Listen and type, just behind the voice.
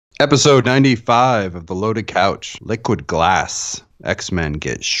Episode 95 of The Loaded Couch. Liquid glass. X-Men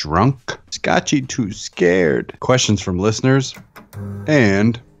get shrunk. Scotchy too scared. Questions from listeners.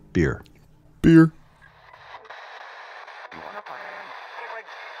 And beer. Beer.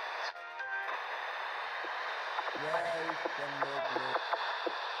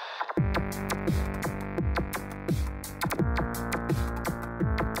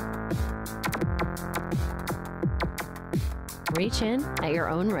 Reach in at your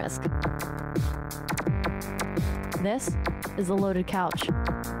own risk. This is The Loaded Couch.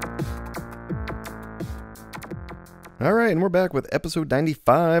 All right, and we're back with episode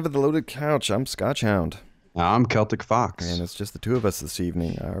 95 of The Loaded Couch. I'm Scotch Hound. I'm Celtic Fox. And it's just the two of us this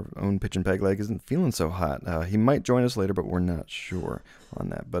evening. Our own Pitch and Peg leg isn't feeling so hot. He might join us later, but we're not sure on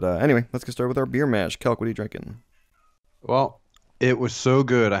that. But anyway, let's get started with our beer mash. Kelk, what are you drinking? Well, it was so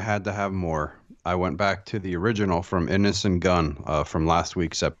good I had to have more. I went back to the original from Innis and Gunn from last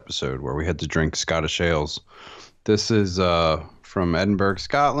week's episode where we had to drink Scottish ales. This is from Edinburgh,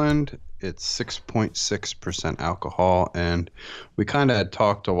 Scotland. It's 6.6% alcohol, and we kind of had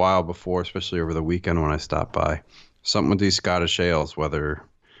talked a while before, especially over the weekend when I stopped by. Something with these Scottish ales, whether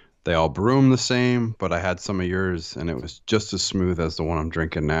they all brew them the same, but I had some of yours, and it was just as smooth as the one I'm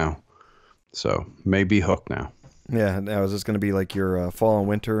drinking now. So maybe hooked now. Yeah, now is this going to be like your fall and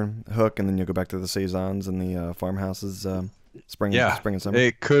winter hook, and then you'll go back to the saisons and the farmhouses spring and summer?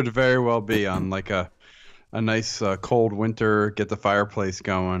 It could very well be on like a nice cold winter, get the fireplace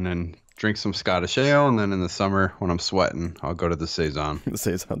going and drink some Scottish ale, and then in the summer when I'm sweating, I'll go to the saison. The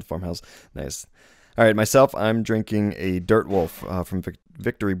saison, the farmhouse. Nice. All right, myself, I'm drinking a Dirt Wolf from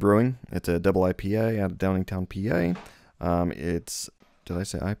Victory Brewing. It's a double IPA out of Downingtown, PA. It's... Did I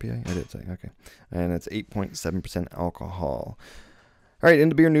say IPA? I did say, okay. And it's 8.7% alcohol. All right,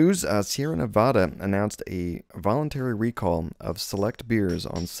 into beer news. Sierra Nevada announced a voluntary recall of select beers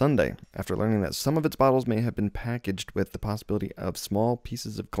on Sunday after learning that some of its bottles may have been packaged with the possibility of small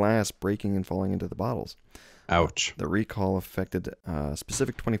pieces of glass breaking and falling into the bottles. Ouch. The recall affected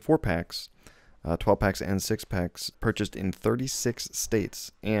specific 24 packs, 12 packs, and 6 packs purchased in 36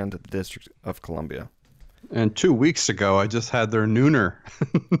 states and the District of Columbia. And 2 weeks ago, I just had their Nooner,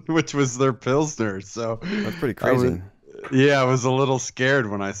 which was their Pilsner. So that's pretty crazy. I was a little scared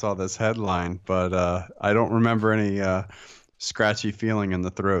when I saw this headline, but I don't remember any scratchy feeling in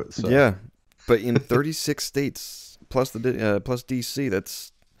the throat. So. Yeah, but in 36 states plus plus DC,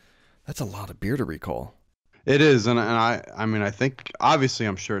 that's a lot of beer to recall. It is, and I mean, I think obviously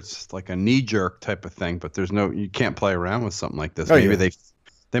I'm sure it's like a knee jerk type of thing, but you can't play around with something like this. Maybe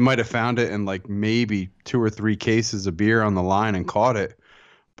they might have found it in like maybe 2 or 3 cases of beer on the line and caught it.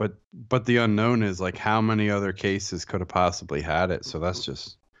 But the unknown is like how many other cases could have possibly had it. So that's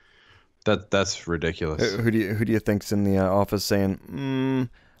ridiculous. Who do you think's in the office saying,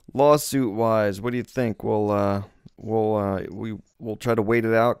 lawsuit wise, what do you think? We'll try to wait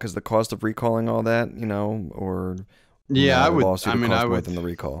it out because the cost of recalling all that, or yeah, I would. Lawsuit more than the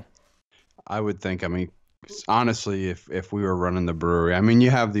recall. I would think. I mean, honestly, if we were running the brewery, I mean,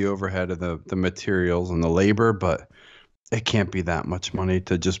 you have the overhead of the materials and the labor, but it can't be that much money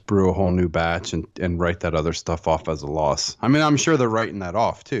to just brew a whole new batch and write that other stuff off as a loss. I mean, I'm sure they're writing that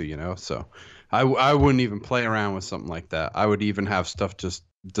off too, so I wouldn't even play around with something like that. I would even have stuff just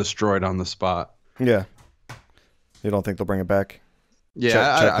destroyed on the spot. Yeah. You don't think they'll bring it back?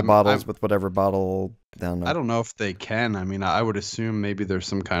 Yeah. Check the bottles with whatever bottle down there. I don't know if they can. I mean, I would assume maybe there's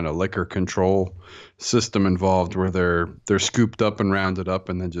some kind of liquor control system involved where they're scooped up and rounded up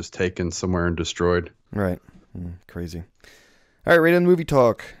and then just taken somewhere and destroyed. Right. Crazy. All right, right on movie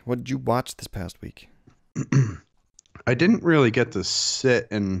talk. What did you watch this past week? I didn't really get to sit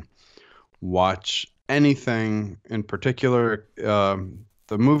and watch anything in particular.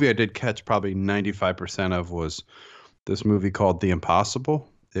 The movie I did catch probably 95% of was this movie called The Impossible.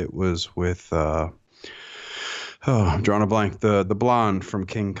 It was with I'm drawing a blank. The blonde from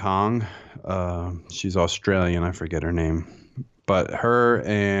King Kong. She's Australian. I forget her name, but her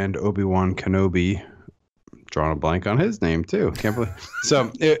and Obi-Wan Kenobi. Drawing a blank on his name too. Can't believe.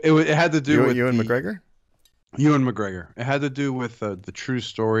 So it had to do with Ewan McGregor. Ewan McGregor. It had to do with the true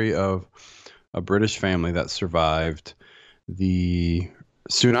story of a British family that survived the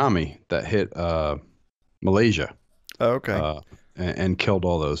tsunami that hit Malaysia. Oh, okay. And killed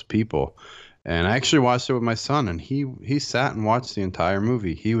all those people. And I actually watched it with my son, and he sat and watched the entire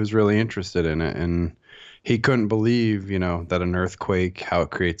movie. He was really interested in it, and he couldn't believe, that an earthquake, how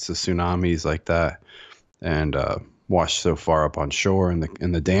it creates the tsunamis like that. And washed so far up on shore and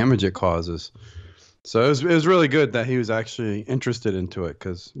the damage it causes. So it was really good that he was actually interested into it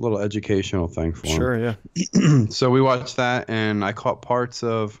because a little educational thing for Sure, yeah. him. So we watched that, and I caught parts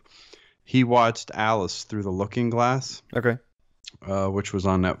of. He watched Alice Through the Looking Glass, Okay. which was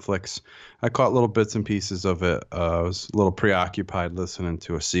on Netflix. I caught little bits and pieces of it. I was a little preoccupied listening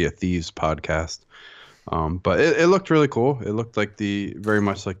to a Sea of Thieves podcast. But it looked really cool. It looked like very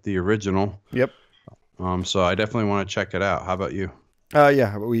much like the original. Yep. So I definitely want to check it out. How about you?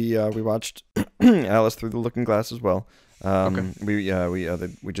 Yeah, we watched Alice Through the Looking Glass as well. Okay.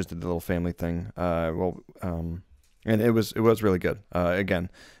 We just did the little family thing. And it was really good. Again,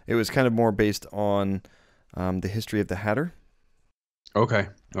 it was kind of more based on the history of the Hatter. Okay.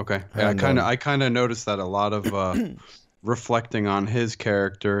 Yeah, And, I kind of noticed that a lot of reflecting on his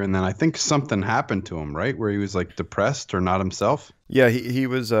character, and then I think something happened to him, right, where he was like depressed or not himself. Yeah, he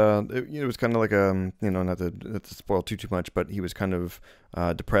was. It was kind of like not to spoil too much, but he was kind of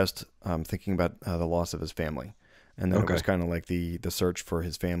depressed, thinking about the loss of his family, and then it Okay. was kind of like the search for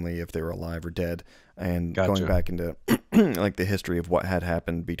his family, if they were alive or dead, and Gotcha. going back into like the history of what had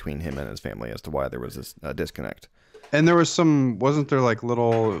happened between him and his family as to why there was this disconnect. And there was wasn't there like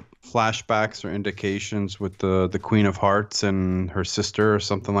little flashbacks or indications with the Queen of Hearts and her sister or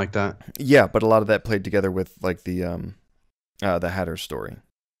something like that? Yeah, but a lot of that played together with like the Hatter story.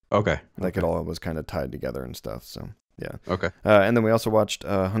 Okay. Like it all was kind of tied together and stuff. So yeah. Okay. And then we also watched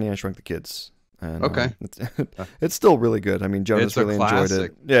Honey, I Shrunk the Kids. And, Okay. It's still really good. I mean, Jonas It's a really enjoyed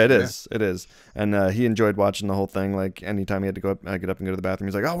classic. it. Yeah, it is. It is. And he enjoyed watching the whole thing. Like anytime he had to get up and go to the bathroom,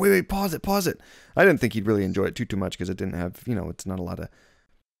 he's like, "Oh, wait, pause it." I didn't think he'd really enjoy it too much because it didn't have, it's not a lot of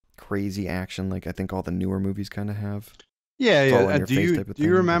crazy action like I think all the newer movies kind of have. Yeah, It's all yeah. in your face type of Do you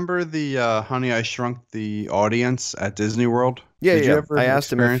thing, remember the Honey, I Shrunk the audience at Disney World? Yeah, Did yeah. you ever I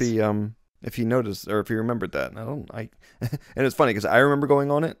asked experience? him if he noticed or if he remembered that. And and it's funny because I remember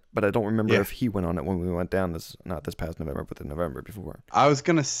going on it, but I don't remember Yeah. if he went on it when we went down not this past November, but the November before. I was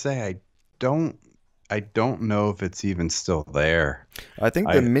gonna say I don't know if it's even still there. I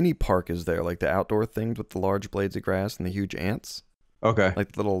think the mini park is there, like the outdoor things with the large blades of grass and the huge ants, Okay.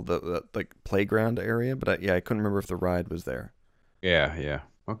 like the like playground area. But I couldn't remember if the ride was there. Yeah.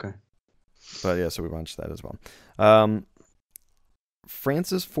 Okay. But yeah, so we watched that as well.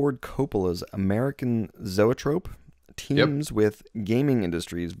 Francis Ford Coppola's American Zoetrope teams with gaming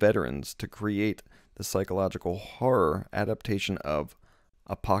industry's veterans to create the psychological horror adaptation of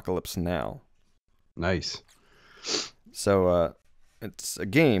Apocalypse Now. Nice. So it's a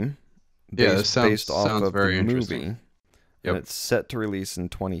game Yeah, this based off sounds of very the interesting. movie, Yep. and it's set to release in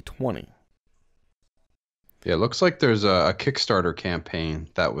 2020. Yeah, it looks like there's a Kickstarter campaign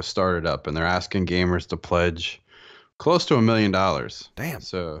that was started up, and they're asking gamers to pledge close to $1 million. Damn.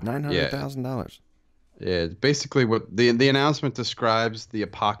 So $900,000. Yeah, basically what the announcement describes the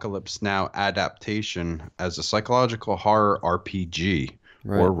Apocalypse Now adaptation as a psychological horror RPG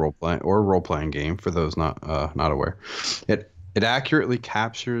or role playing game for those not aware. It accurately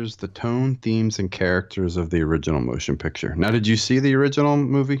captures the tone, themes, and characters of the original motion picture. Now, did you see the original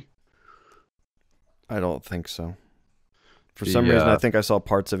movie? I don't think so. For some reason, I think I saw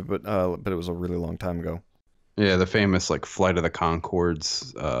parts of it, but it was a really long time ago. Yeah, the famous like Flight of the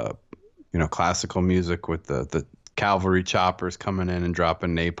Conchords, classical music with the cavalry choppers coming in and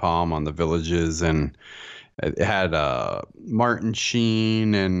dropping napalm on the villages, and it had Martin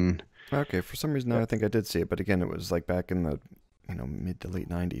Sheen and. Okay, for some reason, I think I did see it, but again, it was like back in the mid to late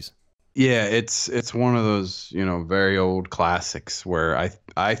 90s. Yeah, it's one of those very old classics where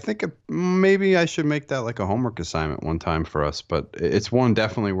I think maybe I should make that like a homework assignment one time for us, but it's one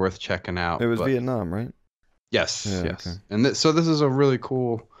definitely worth checking out. It was Vietnam, right? Yes, Yeah, yes. okay. And so this is a really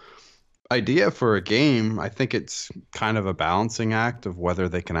cool idea for a game. I think it's kind of a balancing act of whether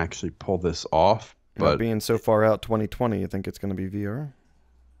they can actually pull this off. But But being so far out 2020, you think it's going to be VR?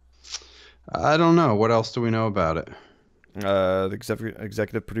 I don't know. What else do we know about it? The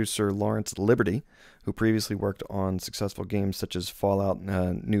executive producer Lawrence Liberty, who previously worked on successful games such as Fallout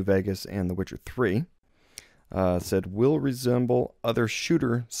New Vegas and The Witcher 3, said will resemble other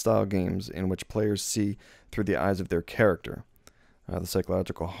shooter-style games in which players see through the eyes of their character. The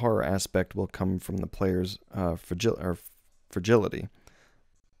psychological horror aspect will come from the player's fragility.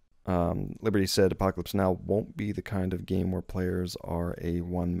 Liberty said Apocalypse Now won't be the kind of game where players are a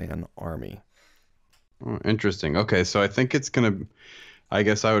one-man army. Oh, interesting. Okay, so I think it's I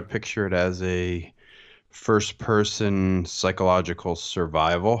guess I would picture it as a first-person psychological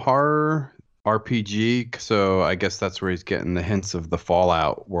survival horror RPG. So I guess that's where he's getting the hints of the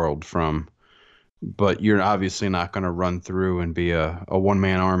Fallout world from. But you're obviously not going to run through and be a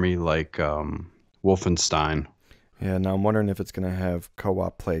one-man army like Wolfenstein. Yeah, now I'm wondering if it's going to have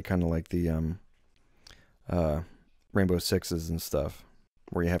co-op play, kind of like the Rainbow Sixes and stuff,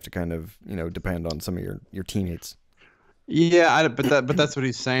 where you have to kind of depend on some of your teammates. Yeah, but that's what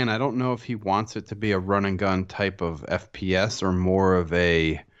he's saying. I don't know if he wants it to be a run and gun type of FPS or more of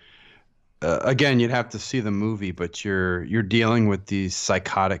a. Again, you'd have to see the movie, but you're dealing with these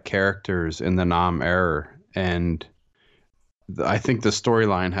psychotic characters in the Nam era, and I think the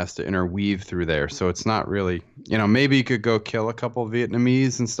storyline has to interweave through there. So it's not really, maybe you could go kill a couple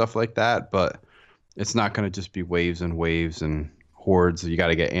Vietnamese and stuff like that, but it's not going to just be waves and waves and hordes. You got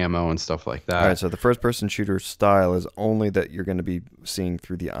to get ammo and stuff like that. All right, so the first-person shooter style is only that you're going to be seeing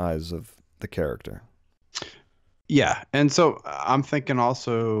through the eyes of the character. Yeah, and so I'm thinking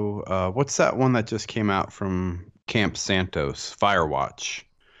also, what's that one that just came out from Camp Santos, Firewatch?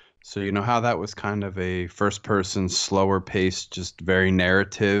 So you know how that was kind of a first-person, slower paced, just very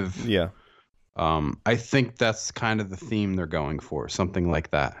narrative. Yeah. I think that's kind of the theme they're going for, something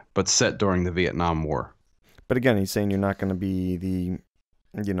like that, but set during the Vietnam War. But again, he's saying you're not going to be the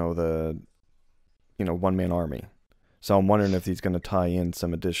one-man army. So I'm wondering if he's going to tie in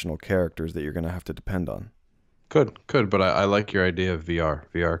some additional characters that you're going to have to depend on. Could, but I like your idea of VR.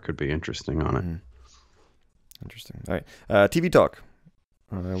 VR could be interesting on it. Mm-hmm. Interesting. All right. TV talk.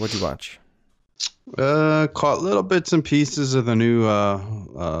 What'd you watch? Caught little bits and pieces of the new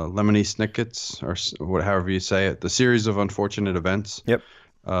Lemony Snickets, or however you say it. The series of unfortunate events. Yep.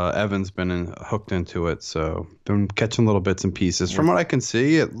 Evan's been hooked into it, so been catching little bits and pieces. From what I can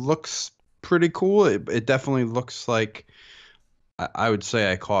see, it looks pretty cool. It definitely looks like, I would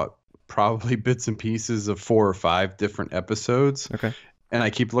say I caught probably bits and pieces of 4 or 5 different episodes. Okay. And I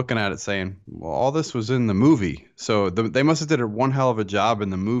keep looking at it saying, well, all this was in the movie. So they must have did one hell of a job in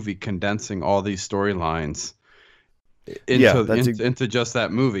the movie condensing all these storylines into just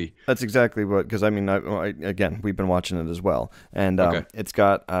that movie. That's exactly what, because again, we've been watching it as well. And it's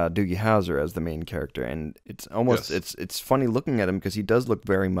got Doogie Howser as the main character. And it's almost, it's funny looking at him because he does look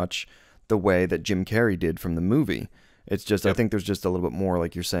very much the way that Jim Carrey did from the movie. It's just, I think there's just a little bit more,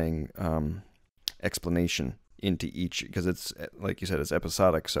 like you're saying, explanation into each, because it's, like you said, it's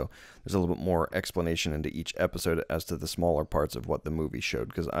episodic, so there's a little bit more explanation into each episode as to the smaller parts of what the movie showed.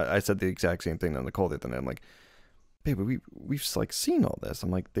 Because I said the exact same thing to Nicole the other night. I'm like, babe, we've like seen all this.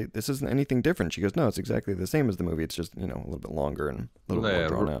 I'm like, this isn't anything different. She goes, no, it's exactly the same as the movie. It's just, a little bit longer and a little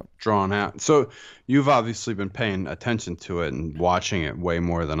bit more drawn out. So you've obviously been paying attention to it and watching it way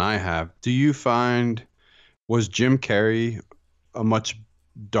more than I have. Do you find, was Jim Carrey a much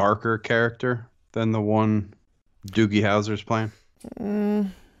darker character than the one Doogie Howser's playing?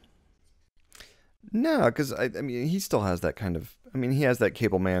 No, because I mean, he still has that kind of. I mean, he has that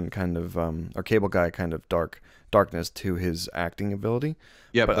cable man kind of, or cable guy kind of darkness to his acting ability.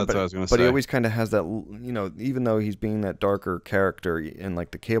 Yeah, that's what I was going to say. But he always kind of has that. Even though he's being that darker character in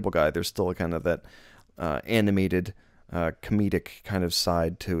like the cable guy, there's still kind of that animated, comedic kind of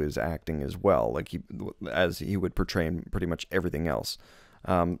side to his acting as well. Like as he would portray in pretty much everything else.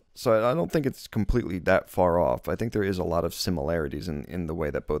 So I don't think it's completely that far off. I think there is a lot of similarities in the way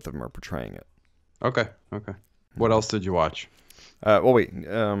that both of them are portraying it. Okay. What else did you watch? Wait.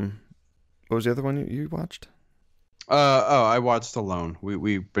 What was the other one you watched? I watched Alone.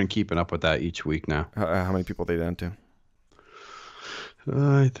 We've been keeping up with that each week now. How many people are they down to?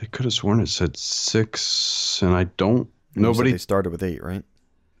 I could have sworn it said 6, and I don't. Nobody. They started with 8, right?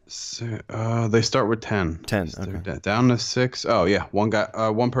 They start with 10. 10. So okay. Down to 6. Oh yeah,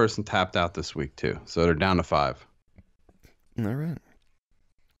 one person tapped out this week too, so they're down to 5. All right.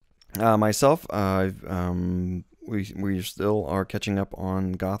 Myself, we still are catching up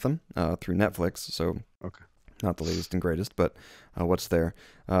on Gotham through Netflix. So okay, not the latest and greatest, but what's there?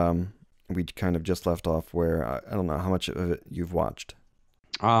 We kind of just left off where I don't know how much of it you've watched.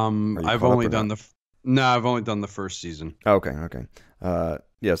 I've only done the first season. Okay.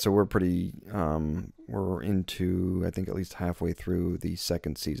 Yeah, so we're pretty, we're into, I think, at least halfway through the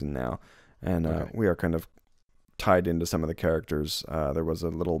second season now. And we are kind of tied into some of the characters. There was a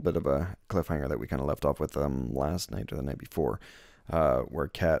little bit of a cliffhanger that we kind of left off with last night or the night before, where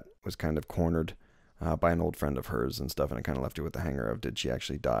Kat was kind of cornered by an old friend of hers and stuff, and it kind of left you with the hanger of, did she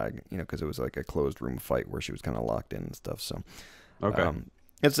actually die? Because it was like a closed room fight where she was kind of locked in and stuff. So, okay.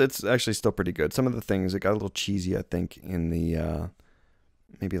 It's actually still pretty good. Some of the things, it got a little cheesy, I think, in the...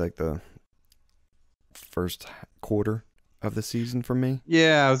 maybe like the first quarter of the season for me.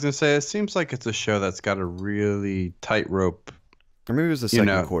 Yeah, I was going to say, it seems like it's a show that's got a really tightrope. Or maybe it was the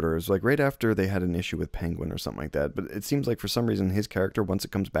second quarter. It was like right after they had an issue with Penguin or something like that. But it seems like for some reason his character, once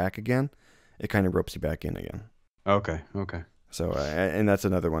it comes back again, it kind of ropes you back in again. Okay. So, and that's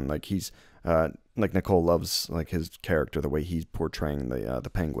another one. Like he's, like Nicole loves like his character, the way he's portraying the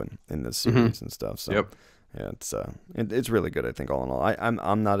Penguin in this series and stuff. So, yep. Yeah, it's really good. I think all in all,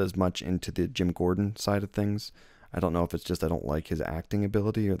 I'm not as much into the Jim Gordon side of things. I don't know if it's just I don't like his acting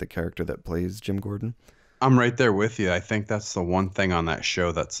ability or the character that plays Jim Gordon. I'm right there with you. I think that's the one thing on that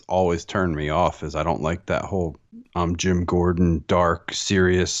show that's always turned me off is I don't like that whole Jim Gordon dark,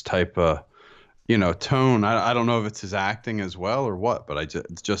 serious type of tone. I don't know if it's his acting as well or what, but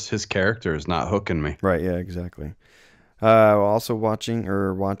just his character is not hooking me. Right? Yeah, exactly. Also watching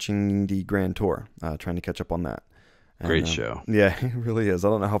the Grand Tour, trying to catch up on that. And, Great show. Yeah, it really is. I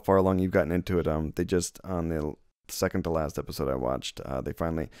don't know how far along you've gotten into it. They just on the second to last episode I watched, they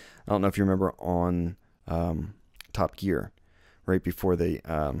finally. I don't know if you remember on Top Gear, right before they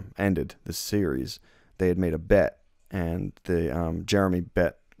ended the series, they had made a bet, and Jeremy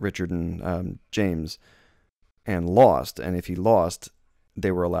bet Richard and James, and lost. And if he lost,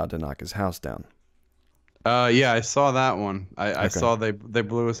 they were allowed to knock his house down. Yeah, I saw that one. I Okay. saw they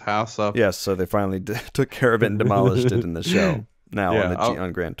blew his house up. Yes, so they finally took care of it and demolished it in the show. Now Yeah,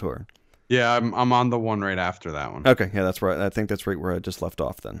 on Grand Tour. Yeah, I'm on the one right after that one. Okay, yeah, that's right. I think that's right where I just left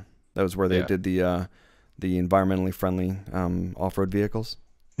off. Then that was where they did the environmentally friendly off-road vehicles.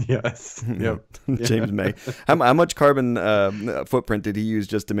 Yes. Yep. James May. How much carbon footprint did he use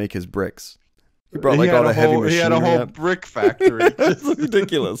just to make his bricks? He brought like all the heavy machinery. He had a whole up. brick factory. It's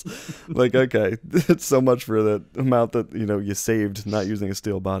ridiculous. Like, okay, it's so much for the amount that you saved not using a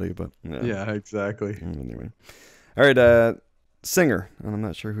steel body, but Yeah, exactly. Anyway, all right. Singer, and I'm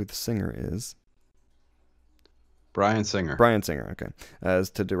not sure who the singer is. Bryan Singer. Bryan Singer. Okay,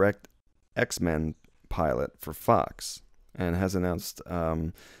 as to direct X-Men pilot for Fox, and has announced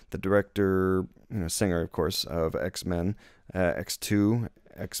the director, Singer, of course, of X-Men, X2.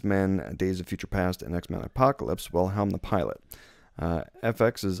 X-Men Days of Future Past and X-Men Apocalypse will helm the pilot.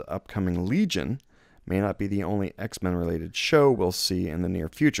 FX's upcoming Legion may not be the only X-Men related show we'll see in the near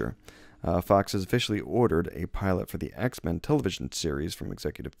future. Fox has officially ordered a pilot for the X-Men television series from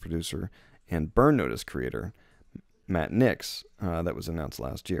executive producer and Burn Notice creator Matt Nix that was announced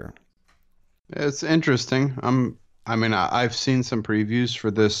last year. It's interesting. I've seen some previews for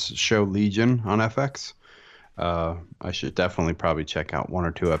this show Legion on FX. I should definitely probably check out 1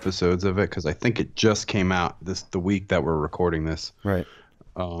 or 2 episodes of it because I think it just came out the week that we're recording this. Right.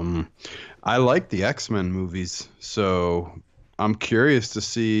 I like the X-Men movies, so I'm curious to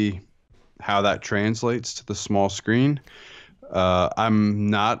see how that translates to the small screen. I'm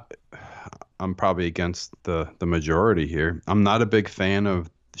probably against the majority here. I'm not a big fan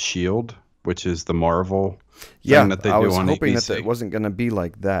of S.H.I.E.L.D., which is the Marvel thing that they do on ABC. I was hoping that it wasn't going to be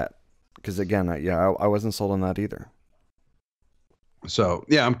like that. Because again, I wasn't sold on that either. So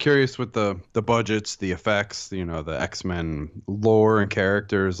yeah, I'm curious with the budgets, the effects, the X-Men lore and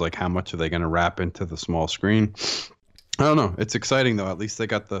characters, like how much are they going to wrap into the small screen? I don't know. It's exciting though. At least they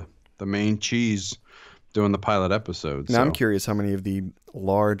got the main cheese doing the pilot episodes. Now so. I'm curious how many of the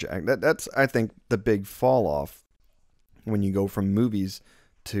large that's I think the big fall off when you go from movies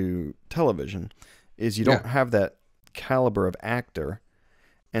to television is you don't have that caliber of actor.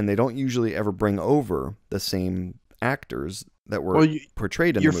 And they don't usually ever bring over the same actors that were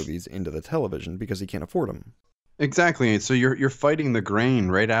portrayed in the movies into the television because you can't afford them. Exactly. So you're fighting the grain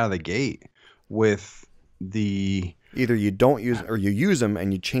right out of the gate with the... Either you don't use, or you use them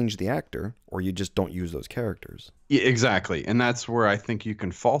and you change the actor, or you just don't use those characters. Yeah, exactly. And that's where I think you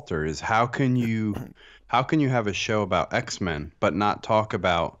can falter is how can you have a show about X-Men but not talk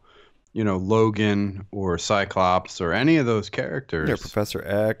about Logan or Cyclops or any of those characters. Yeah, Professor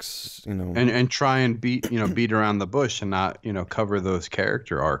X, and try and beat around the bush and not, cover those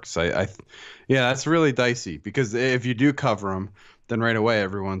character arcs. That's really dicey because if you do cover them, then right away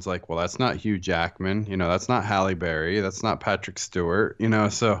everyone's like, well, that's not Hugh Jackman, that's not Halle Berry, that's not Patrick Stewart,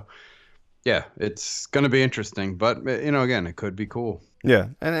 so yeah, it's going to be interesting, but again, it could be cool. Yeah.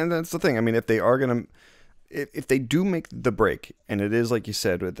 And that's the thing. I mean, if they are going to, if they do make the break, and it is like you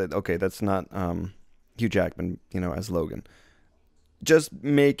said, that okay, that's not Hugh Jackman, as Logan. Just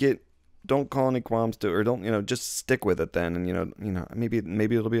make it. Don't call any qualms to, or don't, just stick with it then, and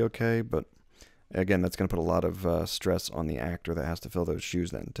maybe it'll be okay. But again, that's going to put a lot of stress on the actor that has to fill those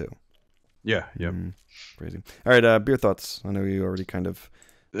shoes then too. Yeah. Yep. Crazy. All right, beer thoughts. I know you already kind of.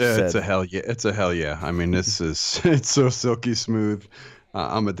 It's a hell yeah. It's a hell yeah. I mean, it's so silky smooth.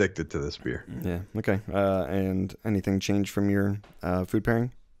 I'm addicted to this beer. Yeah. Okay. And anything changed from your food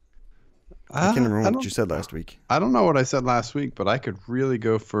pairing? I can't remember what you said last week. I don't know what I said last week, but I could really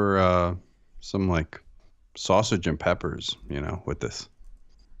go for some like sausage and peppers, with this.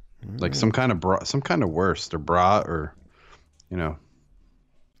 Like some kind of wurst or brat or,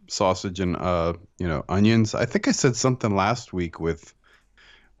 sausage and onions. I think I said something last week with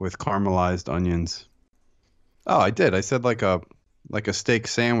caramelized onions. Oh, I did. I said like a steak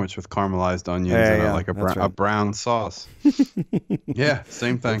sandwich with caramelized onions Yeah, and yeah, like a that's a right. brown sauce. Yeah,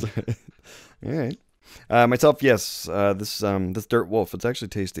 same That's thing. right. All right. Myself, yes. This Dirt Wolf, it's actually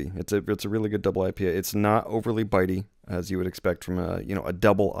tasty. It's a really good double IPA. It's not overly bitey as you would expect from a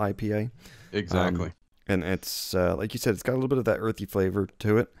double IPA. Exactly. And it's like you said, it's got a little bit of that earthy flavor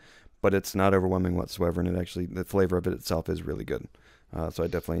to it, but it's not overwhelming whatsoever. And the flavor of it itself is really good. So I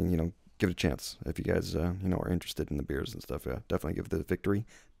definitely give it a chance if you guys are interested in the beers and stuff. Yeah, definitely give the Victory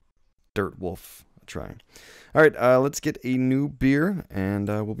Dirt Wolf a try. All right, let's get a new beer, and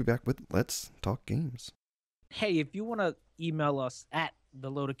we'll be back with Let's Talk Games. Hey, if you want to email us at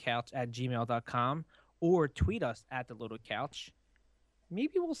theloadedcouch@gmail.com or tweet us at theloadedcouch,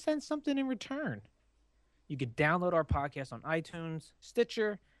 maybe we'll send something in return. You can download our podcast on iTunes,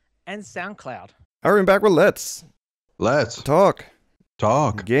 Stitcher, and SoundCloud. All right, we're back with Let's Talk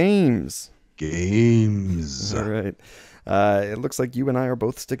Talk Games. games. All right. It looks like you and I are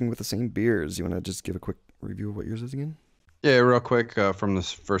both sticking with the same beers. You want to just give a quick review of what yours is again? Yeah, real quick from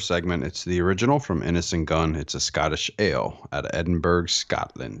this first segment, it's the original from Innis and Gunn. It's a Scottish ale out of Edinburgh,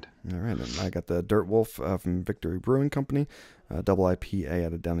 Scotland. All right, and I got the Dirt Wolf from Victory Brewing Company, double IPA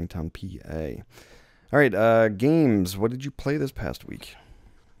out of Downingtown, PA. All right, games. What did you play this past week?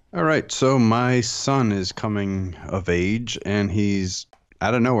 All right, so my son is coming of age, and he's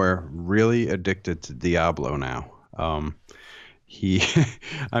out of nowhere really addicted to Diablo now. I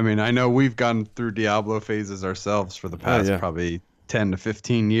mean, I know we've gone through Diablo phases ourselves for the past probably 10 to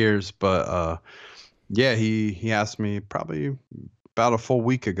 15 years, but yeah, he asked me probably about a full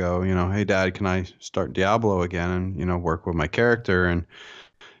week ago, hey Dad, can I start Diablo again and work with my character? And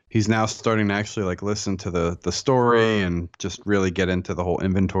he's now starting to actually like listen to the story and just really get into the whole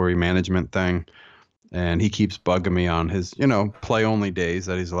inventory management thing. And he keeps bugging me on his, play only days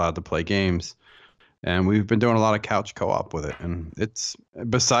that he's allowed to play games. And we've been doing a lot of couch co-op with it. And it's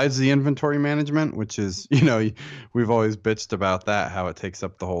besides the inventory management, which is, we've always bitched about that, how it takes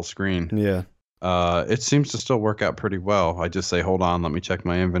up the whole screen. Yeah. It seems to still work out pretty well. I just say, hold on, let me check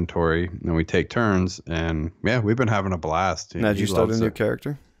my inventory. And we take turns. And yeah, we've been having a blast. Now, did you start a new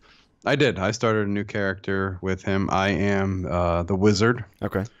character? I did. I started a new character with him. I am the wizard.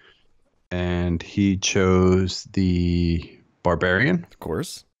 Okay. And he chose the barbarian. Of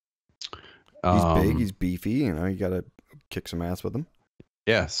course. He's big. He's beefy. You got to kick some ass with him.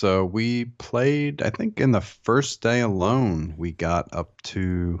 Yeah. So we played, I think in the first day alone, we got up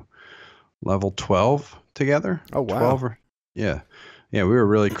to level 12 together. Oh, wow. 12 yeah. Yeah, we were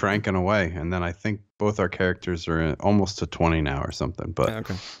really cranking away. And then I think both our characters are almost to 20 now or something. But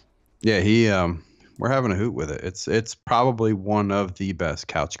okay. Yeah, we're having a hoot with it. It's probably one of the best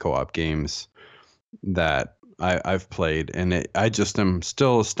couch co-op games that I've played, and I just am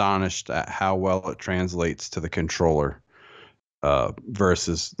still astonished at how well it translates to the controller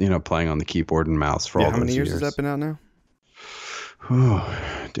versus playing on the keyboard and mouse for all those years. How many years has that been out now?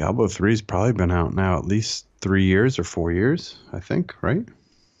 Diablo 3's probably been out now at least 3 years or 4 years, I think, right?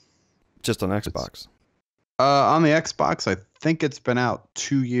 Just on Xbox. On the Xbox, I think it's been out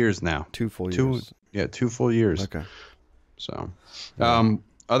 2 years now. 2 full years. 2 full years. Okay. So,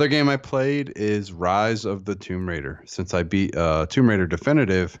 other game I played is Rise of the Tomb Raider. Since I beat Tomb Raider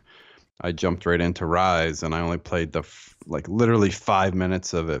Definitive, I jumped right into Rise, and I only played literally 5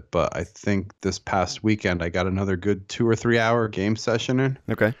 minutes of it. But I think this past weekend I got another good 2 or 3 hour game session in.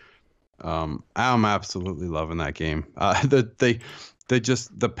 Okay. I'm absolutely loving that game.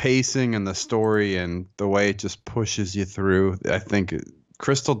 The pacing and the story and the way it just pushes you through. I think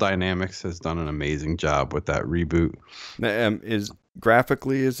Crystal Dynamics has done an amazing job with that reboot. Is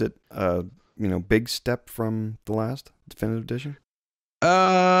it big step from the last Definitive Edition?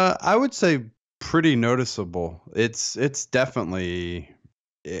 I would say pretty noticeable. It's definitely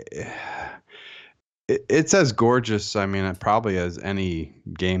it's as gorgeous, I mean, probably as any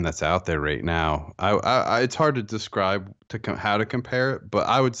game that's out there right now. It's hard to describe how to compare it, but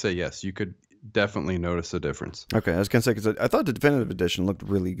I would say yes, you could definitely notice a difference. Okay, I was gonna say because I thought the Definitive Edition looked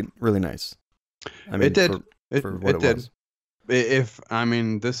really, really nice. I mean, it did. For what it did. Was.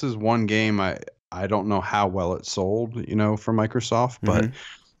 This is one game I don't know how well it sold, for Microsoft, but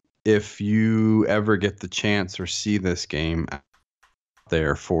if you ever get the chance or see this game out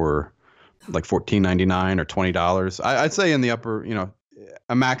there for like $14.99 or $20, I'd say in the upper,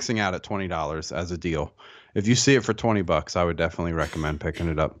 I'm maxing out at $20 as a deal. If you see it for $20, I would definitely recommend picking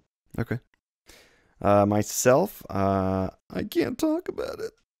it up. Okay. Myself, I can't talk about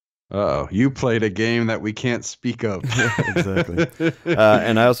it. Uh-oh, you played a game that we can't speak of. Yeah, exactly.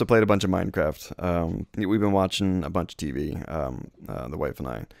 And I also played a bunch of Minecraft. We've been watching a bunch of TV, the wife and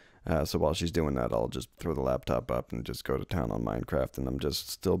I. So while she's doing that, I'll just throw the laptop up and just go to town on Minecraft, and I'm just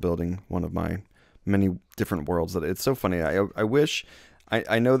still building one of my many different worlds. That it's so funny. I wish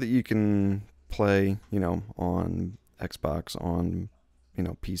I know that you can play, on Xbox, on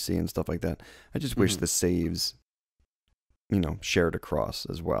PC and stuff like that. I just wish the saves, shared across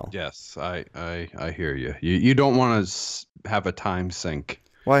as well. Yes, I hear you. You don't want to have a time sink.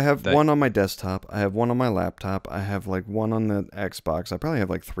 Well, I have one on my desktop. I have one on my laptop. I have like one on the Xbox. I probably have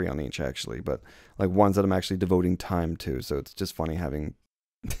like 3 on each actually, but like ones that I'm actually devoting time to. So it's just funny having,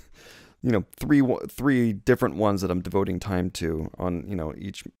 three different ones that I'm devoting time to on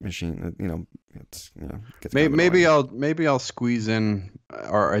each machine. It's gets kind of maybe I'll squeeze in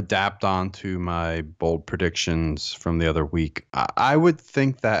or adapt onto my bold predictions from the other week. I would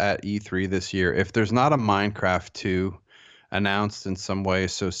think that at E3 this year, if there's not a Minecraft 2 announced in some way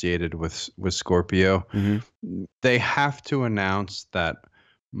associated with Scorpio, they have to announce that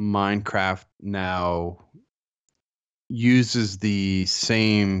Minecraft now uses the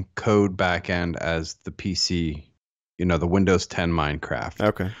same code backend as the PC, the Windows 10 Minecraft.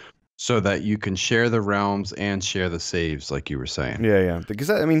 Okay. So that you can share the realms and share the saves, like you were saying. Yeah. Because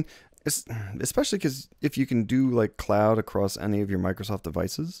especially because if you can do like cloud across any of your Microsoft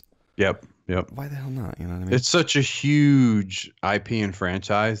devices. Yep. Why the hell not? You know what I mean? It's such a huge IP and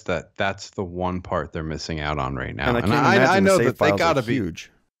franchise that's the one part they're missing out on right now. And I know that they gotta be huge.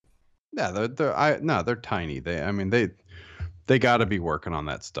 Yeah, they're tiny. They got to be working on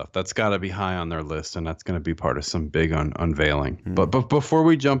that stuff. That's got to be high on their list, and that's going to be part of some big unveiling. But before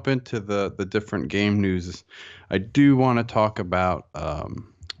we jump into the different game news, I do want to talk about.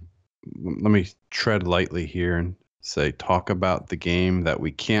 Let me tread lightly here and talk about the game that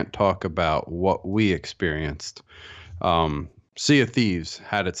we can't talk about what we experienced. Sea of Thieves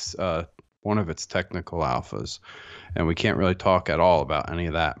had its one of its technical alphas, and we can't really talk at all about any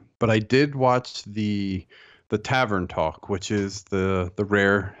of that. But I did watch the Tavern Talk, which is the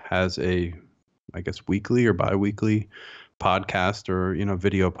Rare has a, I guess, weekly or bi-weekly podcast or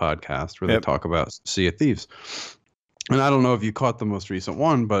video podcast where they talk about Sea of Thieves. And I don't know if you caught the most recent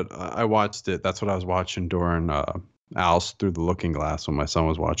one, but I watched it. That's what I was watching during Alice Through the Looking Glass when my son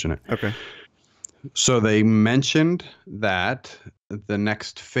was watching it. Okay. So they mentioned that the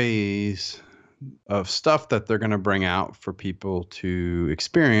next phase of stuff that they're going to bring out for people to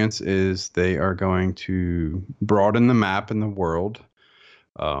experience is they are going to broaden the map in the world,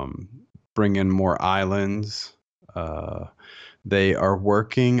 bring in more islands. They are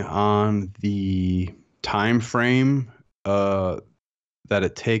working on the time frame that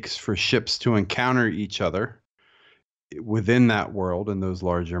it takes for ships to encounter each other within that world in those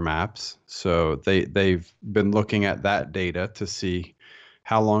larger maps. So they've been looking at that data to see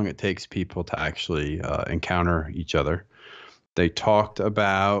how long it takes people to actually encounter each other. They talked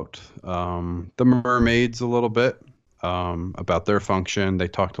about the mermaids a little bit, about their function. They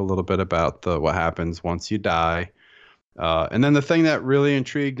talked a little bit about what happens once you die. And then the thing that really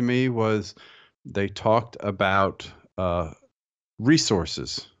intrigued me was they talked about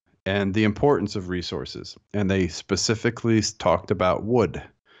resources and the importance of resources. And they specifically talked about wood.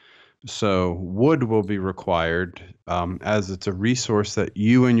 So wood will be required as it's a resource that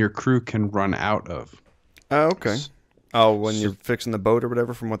you and your crew can run out of. Oh, okay. When you're fixing the boat or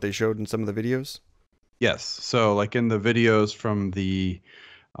whatever from what they showed in some of the videos? Yes. So like in the videos from the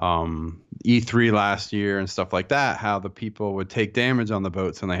E3 last year and stuff like that, how the people would take damage on the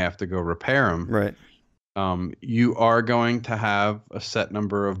boats and they have to go repair them. Right. You are going to have a set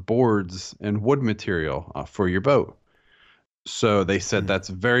number of boards and wood material for your boat. So they said that's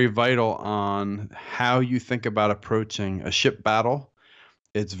very vital on how you think about approaching a ship battle.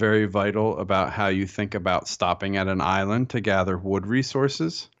 It's very vital about how you think about stopping at an island to gather wood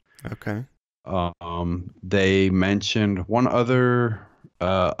resources. Okay. They mentioned one other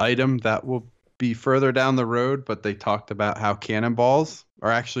item that will be further down the road, but they talked about how cannonballs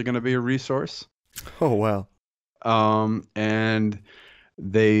are actually going to be a resource. Oh, wow. And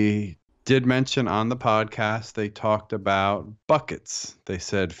they did mention on the podcast, they talked about buckets. They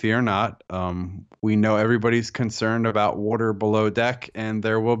said, fear not. We know everybody's concerned about water below deck, and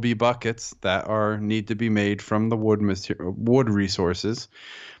there will be buckets that need to be made from the wood resources.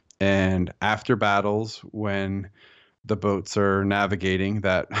 And after battles, when the boats are navigating,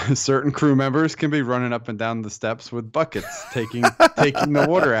 that certain crew members can be running up and down the steps with buckets, taking the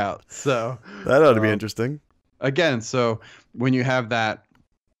water out. So that ought to be interesting. Again, so when you have that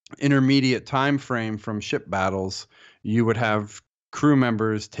intermediate time frame from ship battles, you would have crew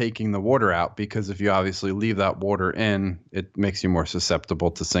members taking the water out, because if you obviously leave that water in, it makes you more susceptible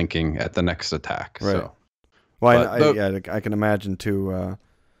to sinking at the next attack. Right. So, well, I can imagine too.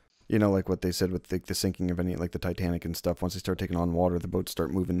 You know, like what they said with the sinking of any, like the Titanic and stuff. Once they start taking on water, the boats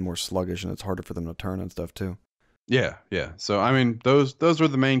start moving more sluggish, and it's harder for them to turn and stuff too. Yeah, yeah. So I mean, those were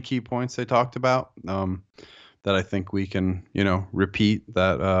the main key points they talked about. That I think we can, repeat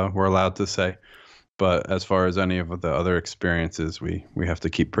that we're allowed to say. But as far as any of the other experiences, we have to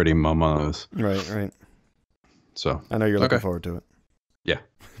keep pretty mum on those. Right. So I know you're looking forward to it. Yeah.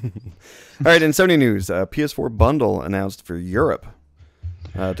 All right, in Sony news, PS4 bundle announced for Europe.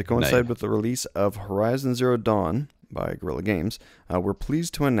 To coincide with the release of Horizon Zero Dawn by Guerrilla Games, we're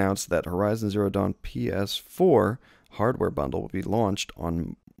pleased to announce that Horizon Zero Dawn PS4 hardware bundle will be launched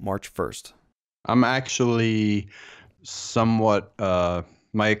on March 1st. I'm actually somewhat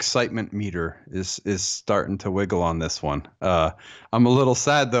my excitement meter is starting to wiggle on this one. I'm a little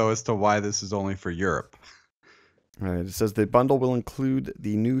sad though as to why this is only for Europe. All right, it says the bundle will include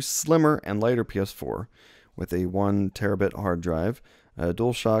the new slimmer and lighter PS4 with a 1 terabit hard drive, a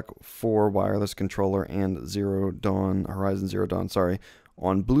DualShock 4 wireless controller, and Horizon Zero Dawn,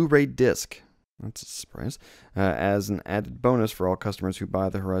 on Blu-ray disc. That's a surprise. As an added bonus for all customers who buy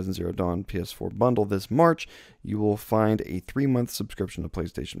the Horizon Zero Dawn PS4 bundle this March, you will find a 3-month subscription to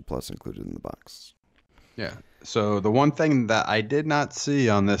PlayStation Plus included in the box. Yeah. So the one thing that I did not see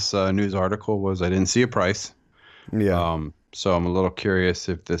on this news article was I didn't see a price. Yeah. So I'm a little curious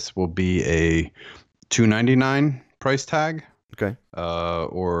if this will be a $299 price tag. Okay.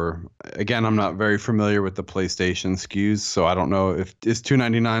 Or again, I'm not very familiar with the PlayStation SKUs, so I don't know if is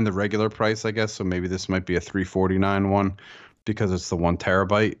 $299 the regular price, I guess. So maybe this might be a $349 one because it's the 1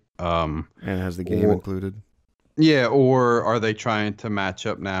 terabyte. And it has the game included. Yeah, or are they trying to match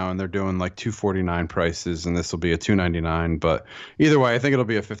up now and they're doing like $249 prices and this will be a $299? But either way, I think it'll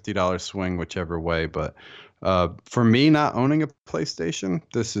be a $50 swing, whichever way. But for me, not owning a PlayStation,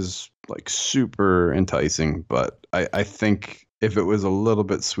 this is like super enticing. But I think if it was a little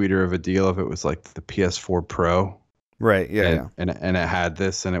bit sweeter of a deal, if it was like the PS4 Pro, right? Yeah, and it had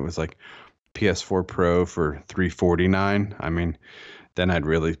this, and it was like PS4 Pro for $349. I mean, then I'd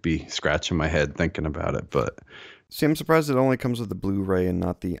really be scratching my head thinking about it. But see, I'm surprised it only comes with the Blu-ray and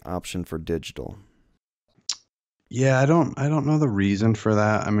not the option for digital. Yeah, I don't know the reason for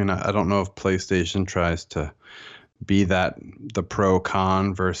that. I mean, I don't know if PlayStation tries to be the pro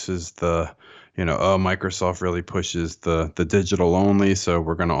con versus the, Microsoft really pushes the digital only, so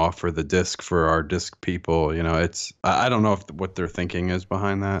we're going to offer the disc for our disc people. I don't know what their thinking is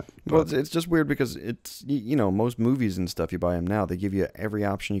behind that. Well, it's just weird because it's, most movies and stuff, you buy them now, they give you every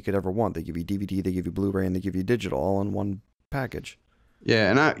option you could ever want. They give you DVD, they give you Blu-ray, and they give you digital all in one package.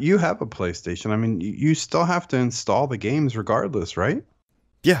 Yeah, and you have a PlayStation. I mean, you still have to install the games regardless, right?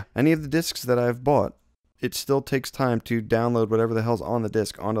 Yeah, any of the discs that I've bought, it still takes time to download whatever the hell's on the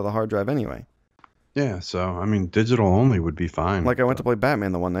disc onto the hard drive anyway. Yeah, so, I mean, digital only would be fine. Like, I went to play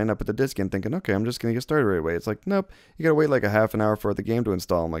Batman the one night, and I put the disc in thinking, okay, I'm just going to get started right away. It's like, nope, you got to wait like a half an hour for the game to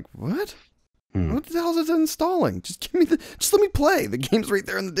install. I'm like, what? What the hell is it installing? Just let me play. The game's right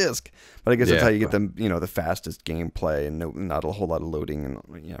there on the disc. But I guess that's how you get the fastest gameplay and not a whole lot of loading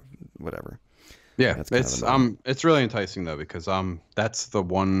and whatever. Yeah, it's really enticing though because that's the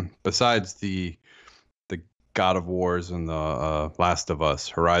one besides the God of Wars and the Last of Us.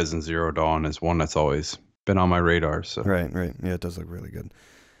 Horizon Zero Dawn is one that's always been on my radar. So right, yeah, it does look really good.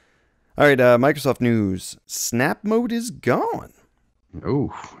 All right, Microsoft news: Snap mode is gone.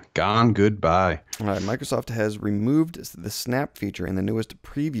 Oh, gone goodbye. All right, Microsoft has removed the Snap feature in the newest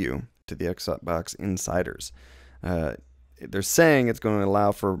preview to the Xbox Insiders. They're saying it's going to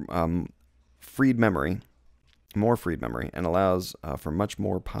allow for more freed memory, and allows for much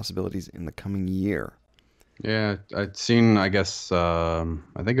more possibilities in the coming year. Yeah, I'd seen, I guess, I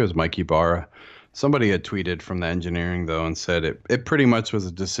think it was Mikey Barra. Somebody had tweeted from the engineering, though, and said it pretty much was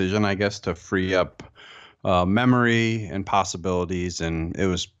a decision, I guess, to free up memory and possibilities, and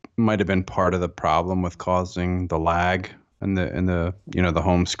it might have been part of the problem with causing the lag and the the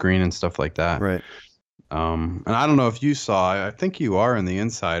home screen and stuff like that. Right. And I don't know if you saw. I think you are in the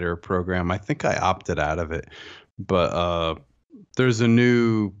Insider program. I think I opted out of it, but there's a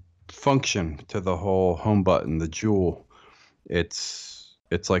new function to the whole home button, the Jewel. It's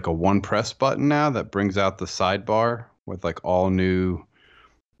like a one press button now that brings out the sidebar with like all new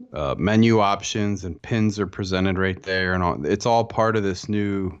menu options, and pins are presented right there, and it's all part of this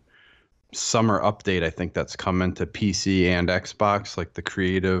new summer update. I think that's coming to PC and Xbox, like the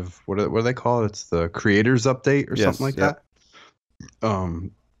creative. What do they call it? It's the creators update or something like that.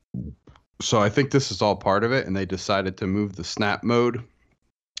 So I think this is all part of it, and they decided to move the Snap mode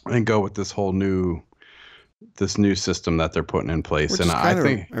and go with this whole new system that they're putting in place. Which and I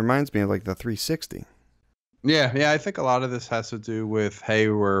think it reminds me of like the 360. Yeah, I think a lot of this has to do with, hey,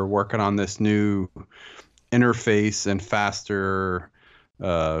 we're working on this new interface and faster,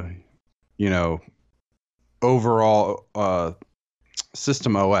 uh, you know, overall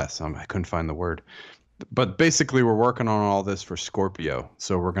system OS. I couldn't find the word, but basically, we're working on all this for Scorpio,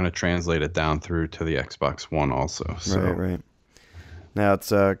 so we're going to translate it down through to the Xbox One also. So. Right. Now,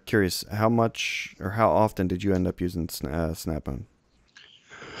 it's curious, how much or how often did you end up using Snap-on?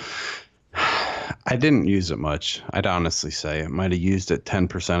 I didn't use it much. I'd honestly say it might have used it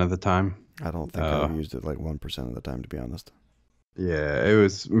 10% of the time. I don't think I've used it like 1% of the time, to be honest. Yeah, it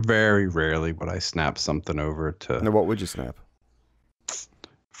was very rarely would I snap something over to. Now, what would you snap?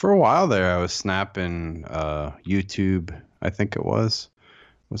 For a while there, I was snapping YouTube, I think it was.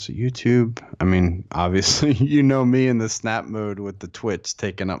 Was it YouTube? I mean, obviously, you know me in the snap mode with the Twitch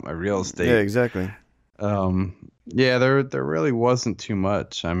taking up my real estate. Yeah, exactly. Yeah, there really wasn't too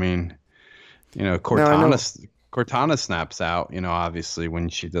much. I mean, Cortana snaps out, obviously when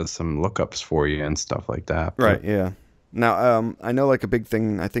she does some lookups for you and stuff like that. Right, yeah. Now, I know like a big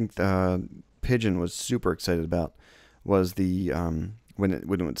thing I think Pigeon was super excited about was the when it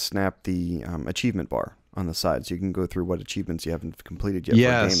would snap the achievement bar on the side, so you can go through what achievements you haven't completed yet for a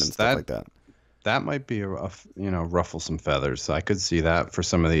game and stuff like that. That might be ruffle some feathers. I could see that for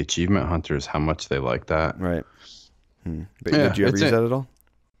some of the achievement hunters, how much they like that. Right. But did you ever use that at all?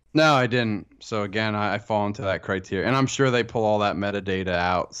 No, I didn't. So again, I fall into that criteria, and I'm sure they pull all that metadata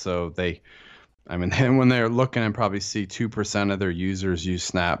out. So when they're looking and probably see 2% of their users use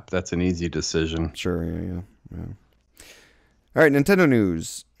Snap, that's an easy decision. Sure. Yeah. All right, Nintendo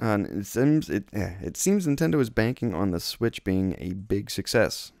news. It seems Nintendo is banking on the Switch being a big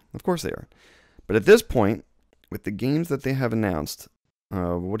success. Of course they are. But at this point, with the games that they have announced,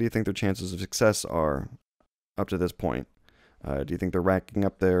 what do you think their chances of success are up to this point? Do you think they're ranking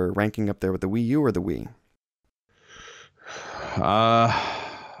up there with the Wii U or the Wii?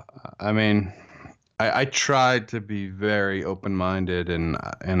 I mean, I tried to be very open-minded, and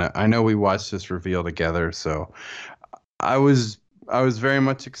I know we watched this reveal together, so I was very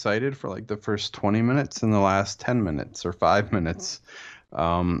much excited for like the first 20 minutes and the last 10 minutes or 5 minutes.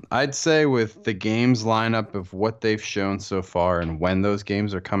 I'd say with the games lineup of what they've shown so far and when those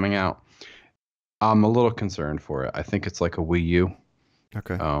games are coming out, I'm a little concerned for it. I think it's like a Wii U.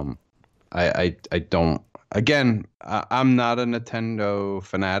 Okay. I don't. Again, I'm not a Nintendo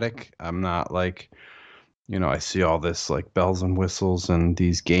fanatic. I'm not like, I see all this like bells and whistles and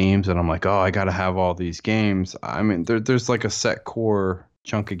these games, and I'm like, oh, I gotta have all these games. I mean, there's like a set core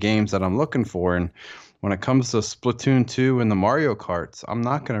chunk of games that I'm looking for, and when it comes to Splatoon 2 and the Mario Karts, I'm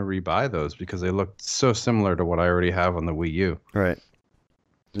not gonna rebuy those because they look so similar to what I already have on the Wii U. Right.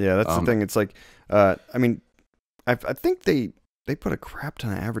 Yeah, that's the thing. It's like, I mean, I think they put a crap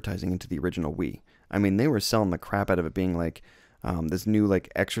ton of advertising into the original Wii. I mean, they were selling the crap out of it being like this new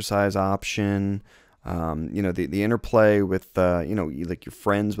like exercise option. The interplay with like your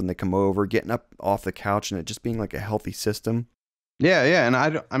friends when they come over, getting up off the couch and it just being like a healthy system. Yeah,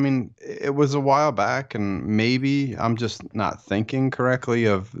 and I mean, it was a while back, and maybe I'm just not thinking correctly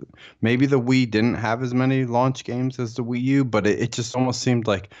of maybe the Wii didn't have as many launch games as the Wii U, but it just almost seemed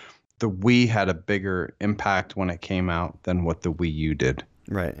like the Wii had a bigger impact when it came out than what the Wii U did.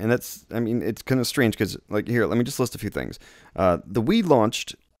 Right, and it's kind of strange because, like, here, let me just list a few things. The Wii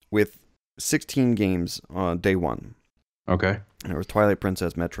launched with 16 games on day one. Okay. There was Twilight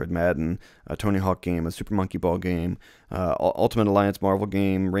Princess, Metroid, Madden, a Tony Hawk game, a Super Monkey Ball game, Ultimate Alliance Marvel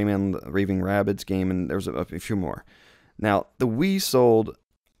game, Rayman Raving Rabbids game, and there was a few more. Now, the Wii sold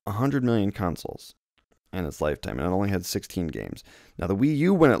 100 million consoles in its lifetime, and it only had 16 games. Now, the Wii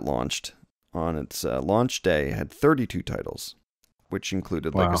U, when it launched, on its launch day, had 32 titles, which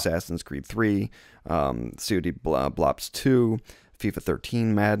included like Assassin's Creed 3, COD Blops 2, FIFA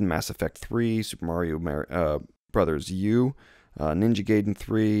 13, Madden, Mass Effect 3, Super Mario Brothers U, Ninja Gaiden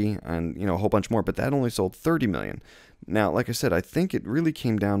 3, and a whole bunch more, but that only sold 30 million. Now, like I said, I think it really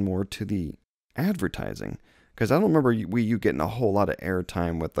came down more to the advertising, because I don't remember Wii U getting a whole lot of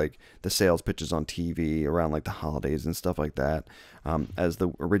airtime with like the sales pitches on TV around like the holidays and stuff like that, as the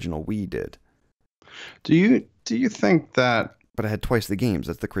original Wii did. Do you think that? But it had twice the games.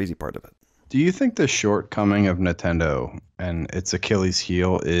 That's the crazy part of it. Do you think the shortcoming of Nintendo and its Achilles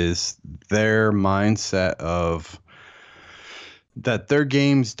heel is their mindset of that their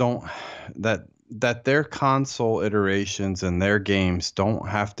games don't that their console iterations and their games don't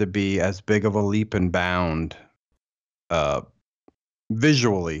have to be as big of a leap and bound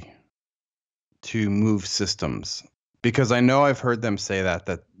visually to move systems? Because I know I've heard them say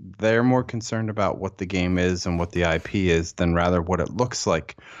that they're more concerned about what the game is and what the IP is than rather what it looks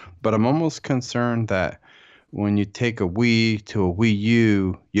like. But I'm almost concerned that when you take a Wii to a Wii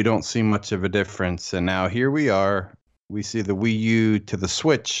U, you don't see much of a difference. And now here we are. We see the Wii U to the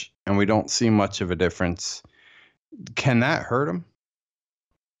Switch, and we don't see much of a difference. Can that hurt them?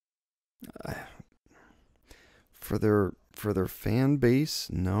 For their fan base,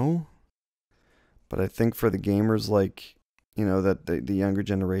 no. But I think for the gamers, like, you know, that the younger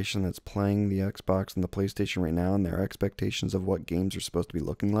generation that's playing the Xbox and the PlayStation right now, and their expectations of what games are supposed to be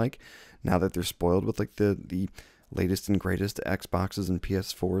looking like, now that they're spoiled with like the latest and greatest Xboxes and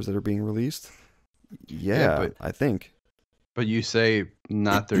PS4s that are being released. Yeah, but I think. But you say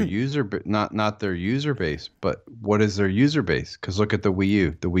not their not their user base, but what is their user base? Because look at the Wii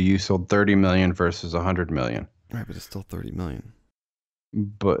U. The Wii U sold 30 million versus 100 million. Right, but it's still 30 million.